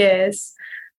 3.5 years,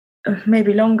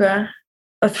 maybe longer,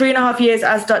 or 3.5 years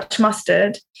as Dutch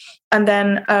Mustard, and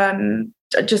then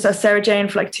just as Sarah-Jayne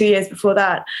for like 2 years before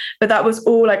that. But that was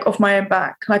all like off my own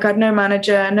back. Like I had no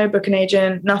manager, no booking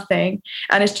agent, nothing.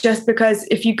 And it's just because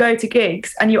if you go to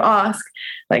gigs and you ask,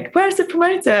 like, where's the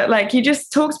promoter? Like you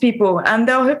just talk to people and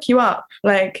they'll hook you up.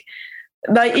 Like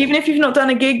even if you've not done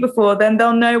a gig before, then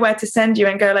they'll know where to send you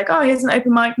and go like, oh, here's an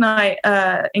open mic night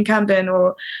in Camden,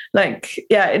 or like,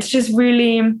 yeah, it's just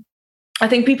really, I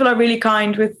think people are really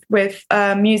kind with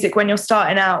music when you're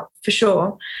starting out, for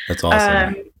sure. That's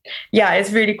awesome. Yeah,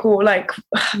 it's really cool. Like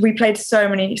we played so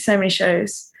many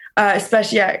shows,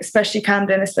 especially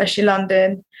Camden, especially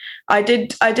London. I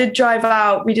did drive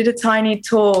out. We did a tiny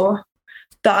tour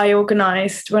that I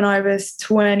organised when I was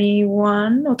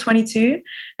 21 or 22,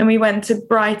 and we went to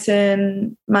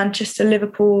Brighton, Manchester,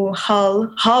 Liverpool,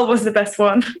 Hull. Hull was the best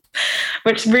one,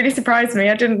 which really surprised me.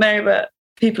 I didn't know that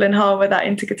people in Hull were that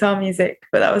into guitar music,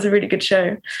 but that was a really good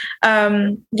show.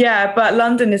 Yeah, but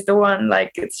London is the one.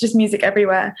 Like it's just music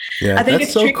everywhere. Yeah, I think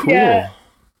that's so cool.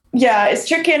 yeah, it's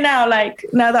trickier now. Like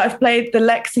now that I've played, the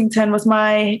Lexington was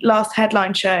my last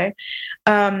headline show.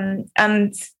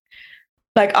 And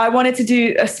like I wanted to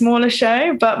do a smaller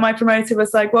show, but my promoter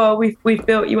was like, well, we've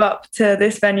built you up to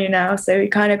this venue now, so we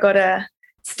kind of got to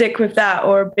stick with that,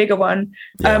 or a bigger one.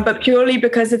 But purely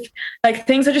because of like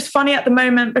things are just funny at the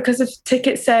moment because of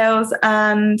ticket sales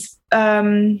and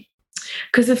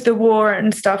because of the war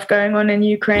and stuff going on in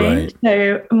Ukraine. Right.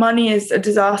 So money is a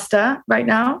disaster right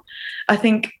now. I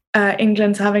think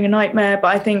England's having a nightmare,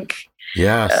 but I think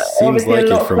seems like a lot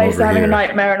it of from places over are having here. a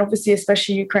nightmare, and obviously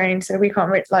especially Ukraine. So we can't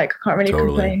really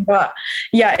complain. But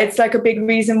yeah, it's like a big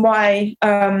reason why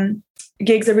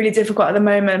gigs are really difficult at the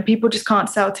moment. People just can't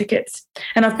sell tickets.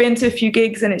 And I've been to a few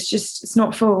gigs, and it's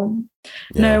not full.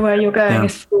 Nowhere you're going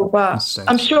is full. But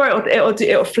I'm sure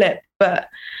it'll flip. But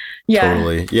yeah,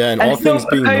 totally, yeah, and all things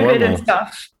being COVID normal and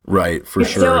stuff. Right, for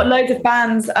sure. Still loads of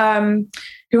bands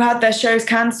who had their shows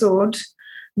cancelled.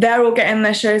 They're all getting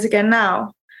their shows again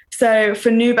now. So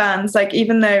for new bands, like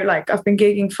even though like I've been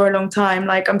gigging for a long time,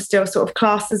 like I'm still sort of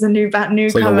classed as a newcomer,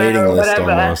 it's like a waiting list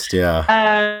almost, yeah.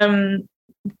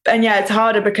 And yeah, it's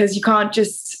harder because you can't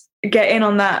just get in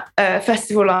on that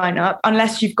festival lineup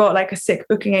unless you've got like a sick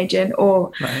booking agent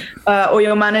or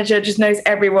your manager just knows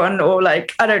everyone, or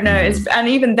like I don't know. And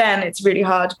even then, it's really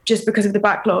hard just because of the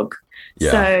backlog.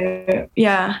 Yeah. So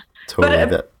yeah, totally.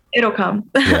 But it'll come.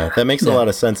 Yeah, that makes a lot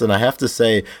of sense. And I have to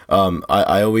say,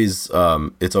 I always,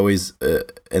 it's always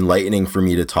enlightening for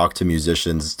me to talk to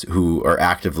musicians who are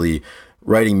actively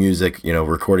writing music,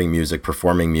 recording music,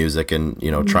 performing music, and,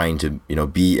 trying to,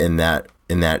 be in that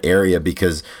area,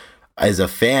 because as a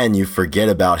fan, you forget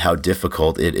about how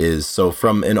difficult it is. So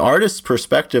from an artist's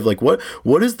perspective, like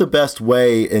what is the best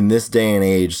way in this day and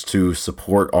age to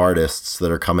support artists that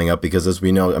are coming up? Because as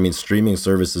we know, I mean, streaming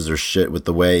services are shit with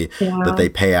the way that they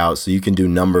pay out. So you can do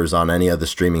numbers on any of the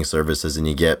streaming services and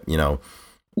you get,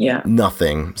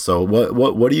 nothing. So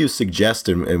what do you suggest,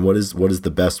 and what is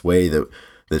the best way that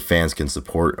fans can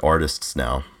support artists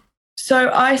now?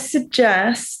 So I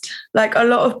suggest, like, a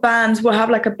lot of bands will have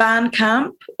like a band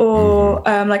camp, or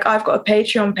like I've got a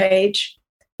Patreon page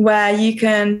where you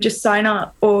can just sign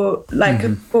up, or like,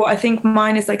 or I think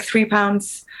mine is like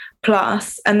 £3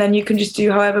 plus, and then you can just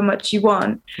do however much you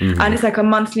want. And it's like a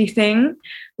monthly thing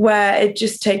where it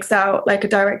just takes out like a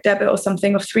direct debit or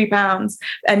something of £3,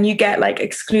 and you get like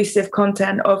exclusive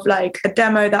content of like a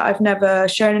demo that I've never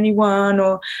shown anyone,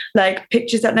 or like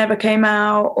pictures that never came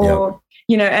out, or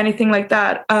anything like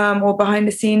that, or behind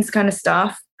the scenes kind of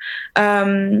stuff,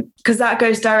 because that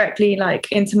goes directly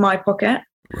like into my pocket,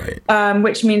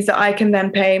 which means that I can then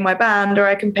pay my band, or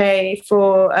I can pay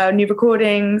for new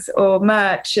recordings or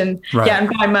merch, and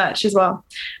and buy merch as well.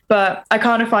 But I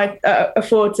can't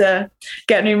afford to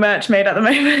get new merch made at the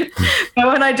moment. But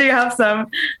when I do have some,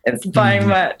 it's buying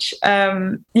merch,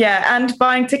 and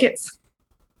buying tickets.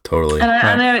 Totally. And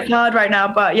I know it's hard right now,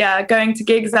 but yeah, going to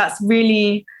gigs, that's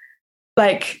really,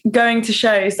 like, going to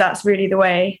shows, that's really the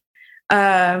way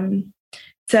to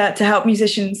help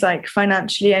musicians, like,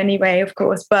 financially anyway, of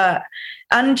course,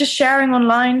 and just sharing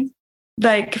online.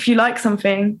 Like, if you like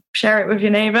something, share it with your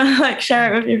neighbor, like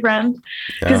share it with your friend,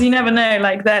 because you never know,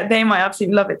 like, that they might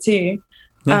absolutely love it too.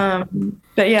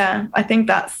 But yeah, I think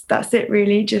that's it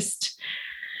really. Just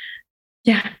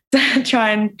try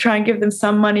and give them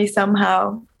some money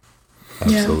somehow.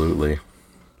 Absolutely.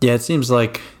 Yeah, it seems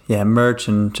like merch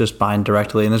and just buying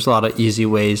directly, and there's a lot of easy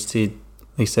ways to,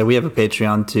 like I said, we have a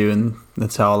Patreon too, and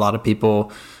that's how a lot of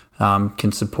people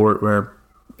can support, where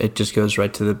it just goes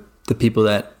right to the people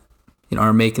that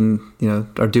are making,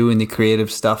 are doing the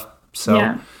creative stuff.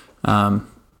 So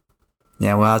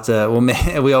we'll have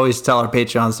to. We always tell our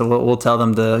Patrons, so we'll tell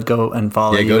them to go and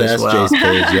follow you go to as SJ's well.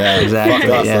 page. Yeah, exactly.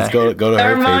 Fuck us. Let's go to that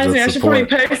her reminds page. me, I should probably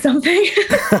post something.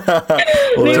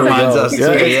 It reminds us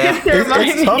too.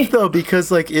 It's tough though,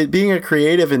 because like it being a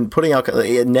creative and putting out,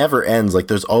 it never ends. Like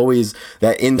there's always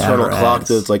that internal clock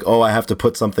that's like, oh, I have to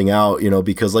put something out.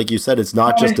 Because like you said, it's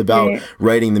not just about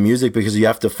writing the music, because you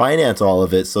have to finance all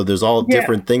of it. So there's all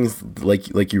different things.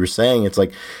 Like you were saying, it's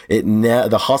like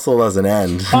the hustle doesn't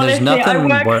end. Honestly,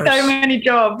 I work so many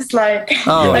jobs. Like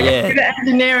I do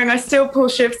engineering. I still pull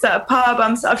shifts at a pub.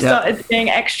 I've started doing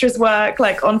extras work,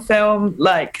 like on film,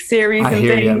 like series and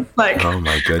things. Like, oh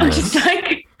my goodness.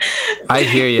 I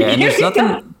hear you.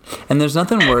 And there's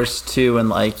nothing worse too when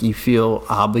like you feel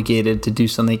obligated to do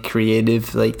something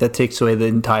creative, like that takes away the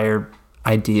entire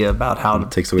idea about how to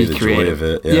takes away be the creative. joy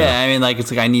of it. Yeah. I mean, like,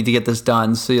 it's like, I need to get this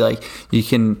done. So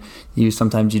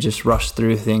sometimes you just rush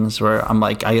through things where I'm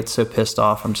like, I get so pissed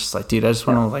off. I'm just like, dude, I just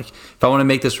want to, like, if I want to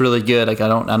make this really good, like, I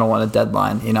don't want a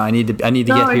deadline. You know, I need to get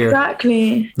here.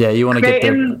 Exactly. Yeah. You want to get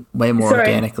there way more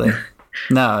organically.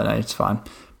 No, it's fine.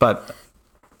 But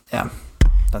yeah,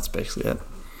 that's basically it.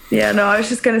 Yeah, no, I was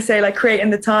just going to say, like, creating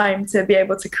the time to be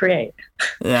able to create.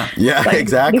 Yeah. Yeah, like,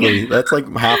 exactly. That's like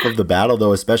half of the battle,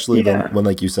 though, especially when,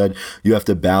 like you said, you have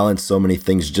to balance so many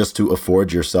things just to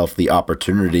afford yourself the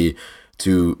opportunity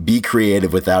to be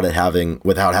creative without having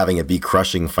it be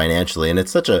crushing financially. And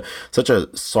it's such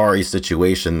a sorry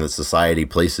situation that society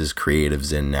places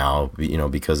creatives in now, you know,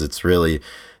 because it's really,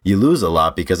 you lose a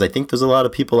lot, because I think there's a lot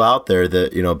of people out there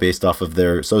that, you know, based off of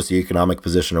their socioeconomic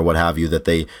position or what have you, that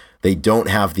they don't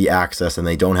have the access and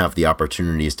they don't have the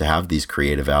opportunities to have these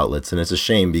creative outlets. And it's a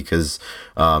shame because,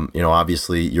 you know,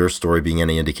 obviously your story being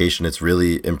any indication, it's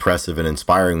really impressive and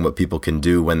inspiring what people can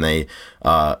do when they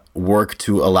work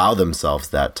to allow themselves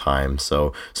that time.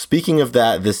 So speaking of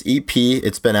that, this EP,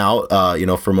 it's been out, you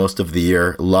know, for most of the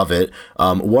year. Love it.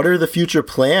 What are the future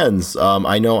plans?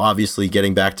 I know obviously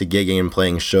getting back to gigging and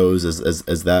playing shows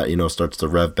as that, you know, starts to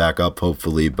rev back up,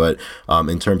 hopefully. But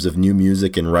in terms of new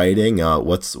music and writing,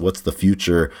 what's the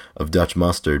future of Dutch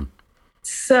Mustard?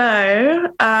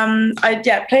 So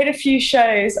I played a few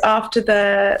shows after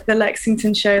the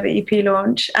Lexington show, the EP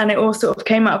launch, and it all sort of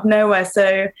came out of nowhere.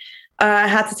 So I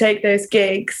had to take those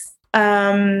gigs,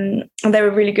 and they were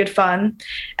really good fun.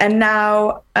 And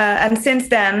now, and since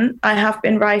then, I have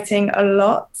been writing a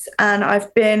lot, and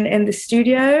I've been in the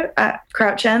studio at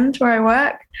Crouch End where I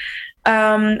work,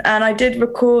 and I did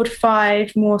record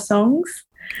 5 more songs.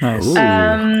 Nice. Ooh,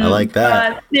 I like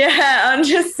that. Yeah,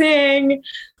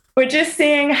 we're just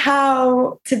seeing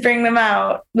how to bring them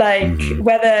out, like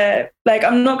whether, like,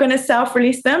 I'm not going to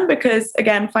self-release them because,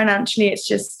 again, financially it's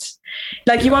just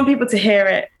like you want people to hear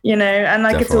it, you know, and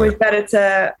like It's always better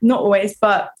to, not always,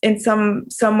 but in some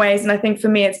ways, and I think for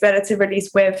me it's better to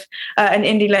release with an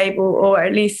indie label, or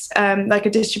at least like a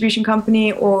distribution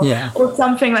company or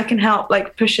something that can help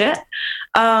like push it.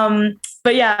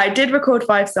 But yeah, I did record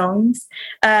 5 songs.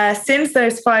 Since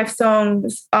those 5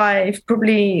 songs, I've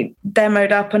probably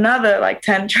demoed up another like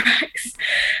 10 tracks.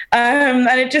 And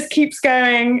it just keeps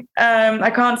going.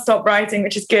 I can't stop writing,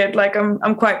 which is good. Like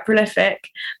I'm quite prolific.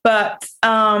 But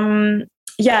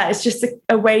it's just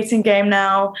a waiting game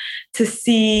now to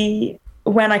see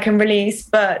when I can release.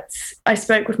 But I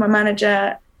spoke with my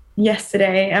manager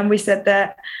yesterday and we said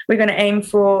that we're going to aim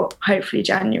for hopefully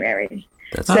January.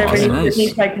 That's so awesome. really Nice.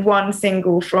 needs like 1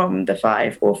 single from the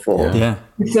 5 or 4. Yeah.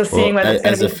 Still seeing whether it's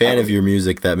as a fan of your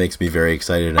music, that makes me very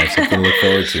excited, and I have something to look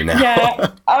forward to now.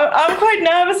 Yeah, I'm quite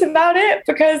nervous about it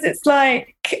because it's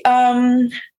like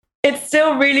it's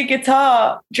still really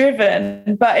guitar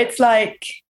driven, but it's like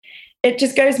it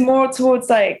just goes more towards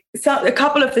like a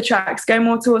couple of the tracks go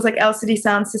more towards like LCD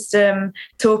Sound System,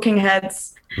 Talking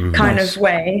Heads kind of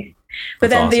way. But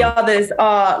That's then the awesome. others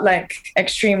are like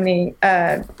extremely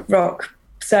rock.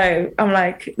 So I'm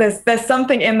like, there's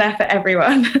something in there for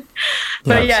everyone.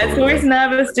 But yeah, it's always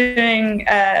nervous doing,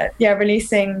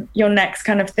 releasing your next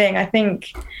kind of thing. I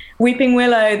think Weeping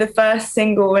Willow, the first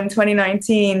single in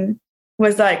 2019,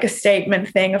 was like a statement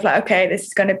thing of like, okay, this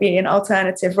is going to be an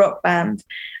alternative rock band.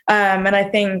 And I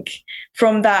think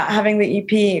from that, having the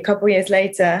EP a couple of years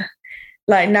later,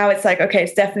 like now it's like, okay,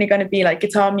 it's definitely going to be like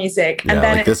guitar music. Yeah, and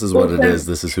then like this is what it is.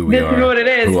 This is who we are. This is what it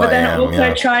is. But then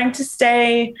also trying to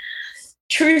stay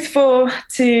truthful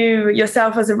to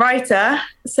yourself as a writer.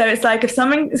 So it's like if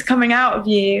something is coming out of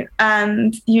you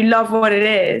and you love what it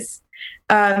is,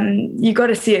 you got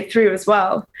to see it through as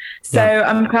well. So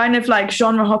I'm kind of like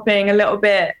genre hopping a little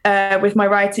bit with my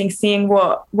writing, seeing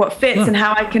what fits and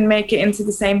how I can make it into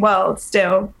the same world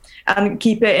still and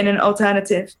keep it in an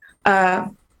alternative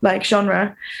like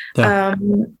genre.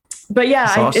 But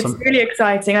yeah, awesome. It's really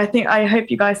exciting. I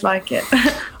hope you guys like it.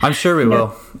 I'm sure we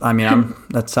will. I mean,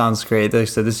 that sounds great. Like I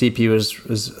said, this EP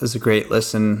was a great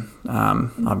listen.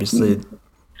 Obviously,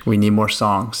 we need more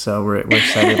songs, so we're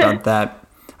excited about that.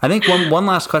 I think one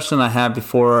last question I have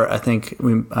before I think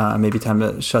we maybe time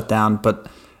to shut down, but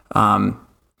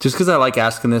just because I like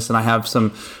asking this, and I have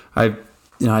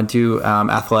I do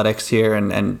athletics here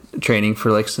and training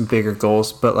for like some bigger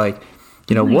goals, but like,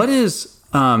 what is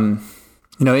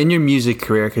in your music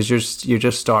career, because you're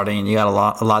just starting and you got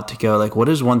a lot to go, like what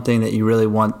is one thing that you really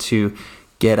want to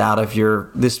get out of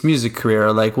this music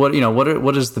career? Like what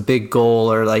is the big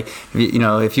goal, or like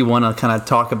if you want to kind of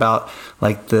talk about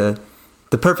like the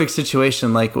the perfect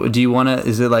situation. Like, do you want to?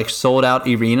 Is it like sold out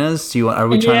arenas? Do you want? Are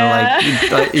we trying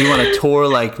to like you want to tour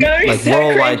like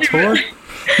worldwide tour?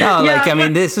 No, like I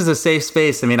mean, this is a safe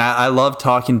space. I mean, I love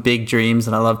talking big dreams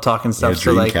and I love talking stuff.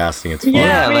 Dream casting, it's fun.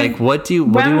 Yeah, I mean, like what do you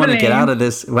want to get out of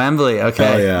this? Wembley,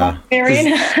 okay. Oh, yeah.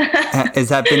 Has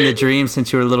that been the dream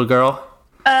since you were a little girl?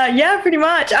 Yeah, pretty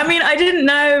much. I mean, I didn't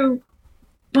know.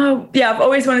 Well, yeah, I've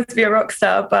always wanted to be a rock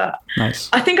star, but nice.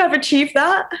 I think I've achieved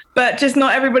that, but just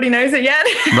not everybody knows it yet.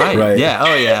 Right. Yeah.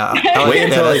 Oh, yeah. Wait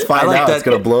until they find out. It's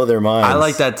going to blow their minds. I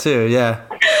like that too. Yeah.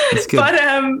 It's good. But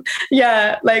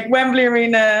yeah, like Wembley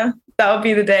Arena, that'll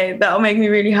be the day. That'll make me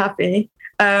really happy.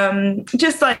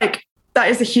 Just like that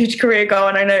is a huge career goal,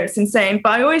 and I know it's insane.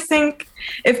 But I always think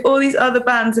if all these other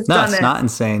bands have done it, it's not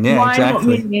insane. Yeah, why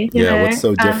exactly. Not me, you know? What's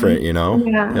so different?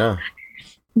 Yeah.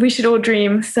 We should all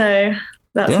dream. So.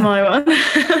 That's my one.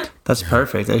 That's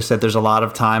perfect. Like I said, there's a lot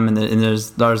of time and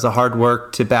there's the hard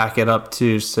work to back it up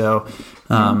too. So,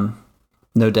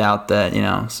 no doubt that,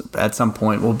 at some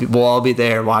point we'll all be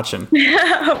there watching.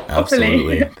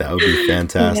 Absolutely. That would be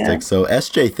fantastic. Yeah. So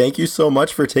SJ, thank you so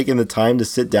much for taking the time to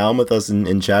sit down with us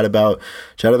and chat about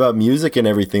music and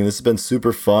everything. This has been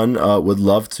super fun. Would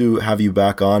love to have you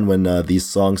back on when these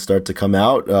songs start to come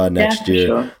out next year.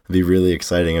 Sure. It'd be really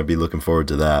exciting. I'd be looking forward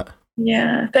to that.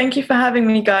 Yeah, thank you for having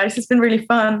me, guys. It's been really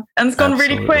fun. And it's gone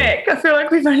really quick. I feel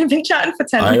like we've only been chatting for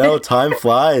 10 minutes. I know, time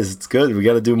flies. It's good. We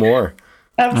got to do more.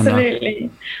 Absolutely.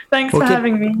 Thanks for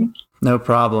having me. No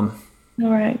problem.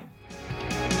 All right.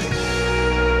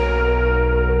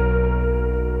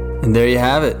 And there you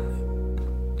have it.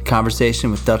 Conversation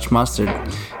with Dutch Mustard.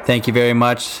 Thank you very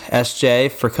much,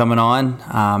 SJ, for coming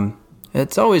on.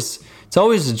 It's always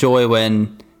a joy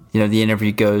when, the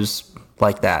interview goes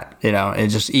like that,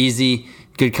 it's just easy,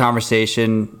 good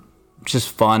conversation, just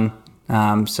fun.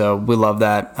 So we love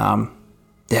that.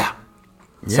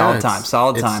 Solid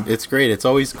time. It's great. It's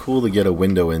always cool to get a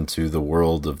window into the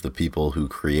world of the people who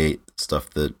create stuff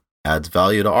that adds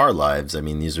value to our lives. I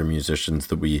mean, these are musicians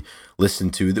that we listen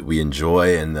to, that we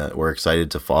enjoy, and that we're excited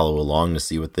to follow along to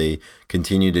see what they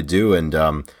continue to do. And,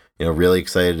 really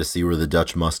excited to see where the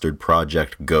Dutch Mustard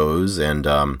project goes. And,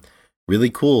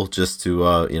 really cool just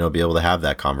to be able to have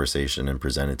that conversation and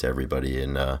present it to everybody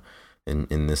in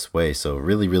this way. So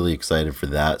really, really excited for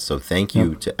that. So thank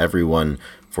you to everyone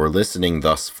for listening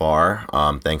thus far.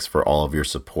 Thanks for all of your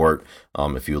support.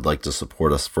 If you would like to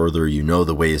support us further,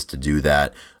 the ways to do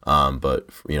that.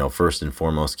 But first and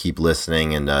foremost, keep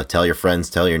listening and tell your friends,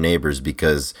 tell your neighbors,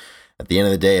 because at the end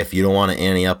of the day, if you don't want to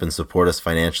ante up and support us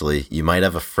financially, you might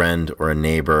have a friend or a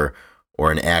neighbor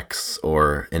or an ex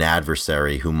or an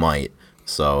adversary who might.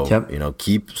 So,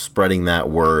 keep spreading that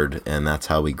word, and that's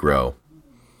how we grow.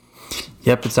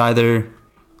 Yep, it's either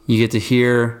you get to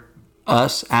hear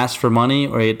us ask for money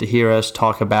or you get to hear us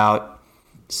talk about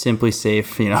Simply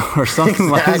Safe, or something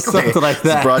like that.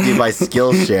 It's brought to you by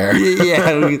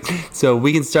Skillshare. So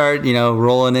we can start,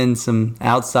 rolling in some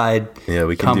outside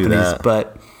we can companies, do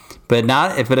that. But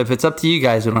not if it's up to you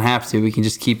guys, we don't have to. We can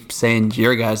just keep saying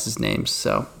your guys' names.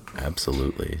 So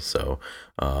absolutely. So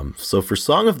for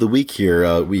Song of the Week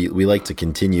here, we like to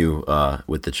continue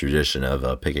with the tradition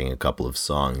of picking a couple of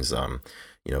songs,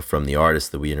 from the artists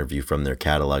that we interview from their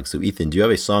catalog. So Ethan, do you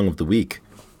have a Song of the Week?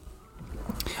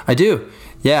 I do.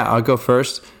 Yeah, I'll go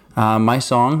first. My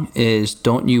song is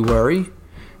Don't You Worry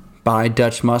by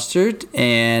Dutch Mustard.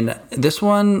 And this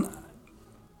one,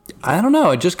 I don't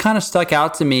know, it just kind of stuck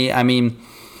out to me. I mean,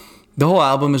 the whole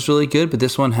album is really good, but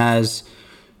this one has,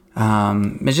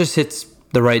 it just hits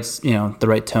the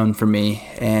right tone for me,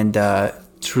 and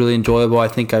it's really enjoyable. I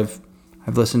think I've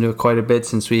listened to it quite a bit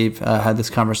since we've had this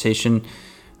conversation.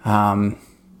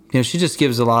 She just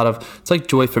gives it's like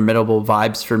Joy Formidable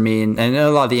vibes for me, and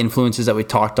a lot of the influences that we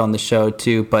talked on the show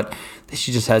too. But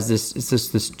she just has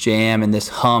this jam and this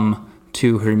hum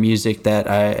to her music that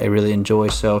I really enjoy.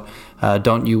 So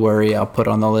Don't You Worry, I'll put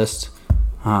on the list.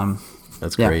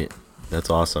 That's great. That's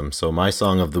awesome. So my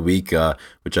Song of the Week,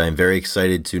 which I am very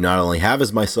excited to not only have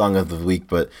as my Song of the Week,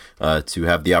 but to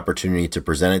have the opportunity to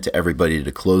present it to everybody to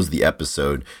close the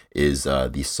episode, is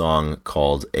the song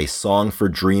called A Song for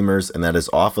Dreamers, and that is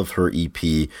off of her EP,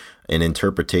 An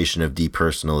Interpretation of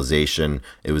Depersonalization.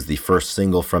 It was the first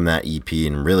single from that EP,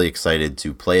 and really excited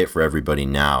to play it for everybody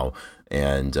now.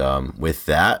 And with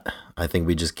that, I think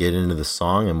we just get into the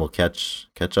song, and we'll catch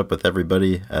up with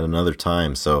everybody at another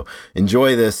time. So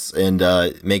enjoy this, and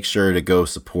make sure to go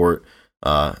support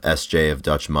SJ of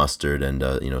Dutch Mustard, and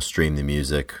stream the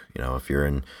music. If you're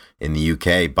in the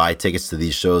UK, buy tickets to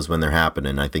these shows when they're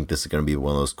happening. I think this is going to be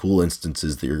one of those cool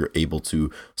instances that you're able to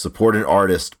support an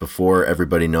artist before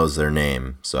everybody knows their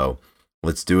name. So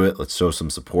let's do it. Let's show some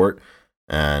support.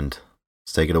 and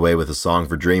let's take it away with a song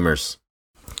for dreamers.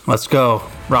 Let's go.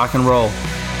 Rock and roll.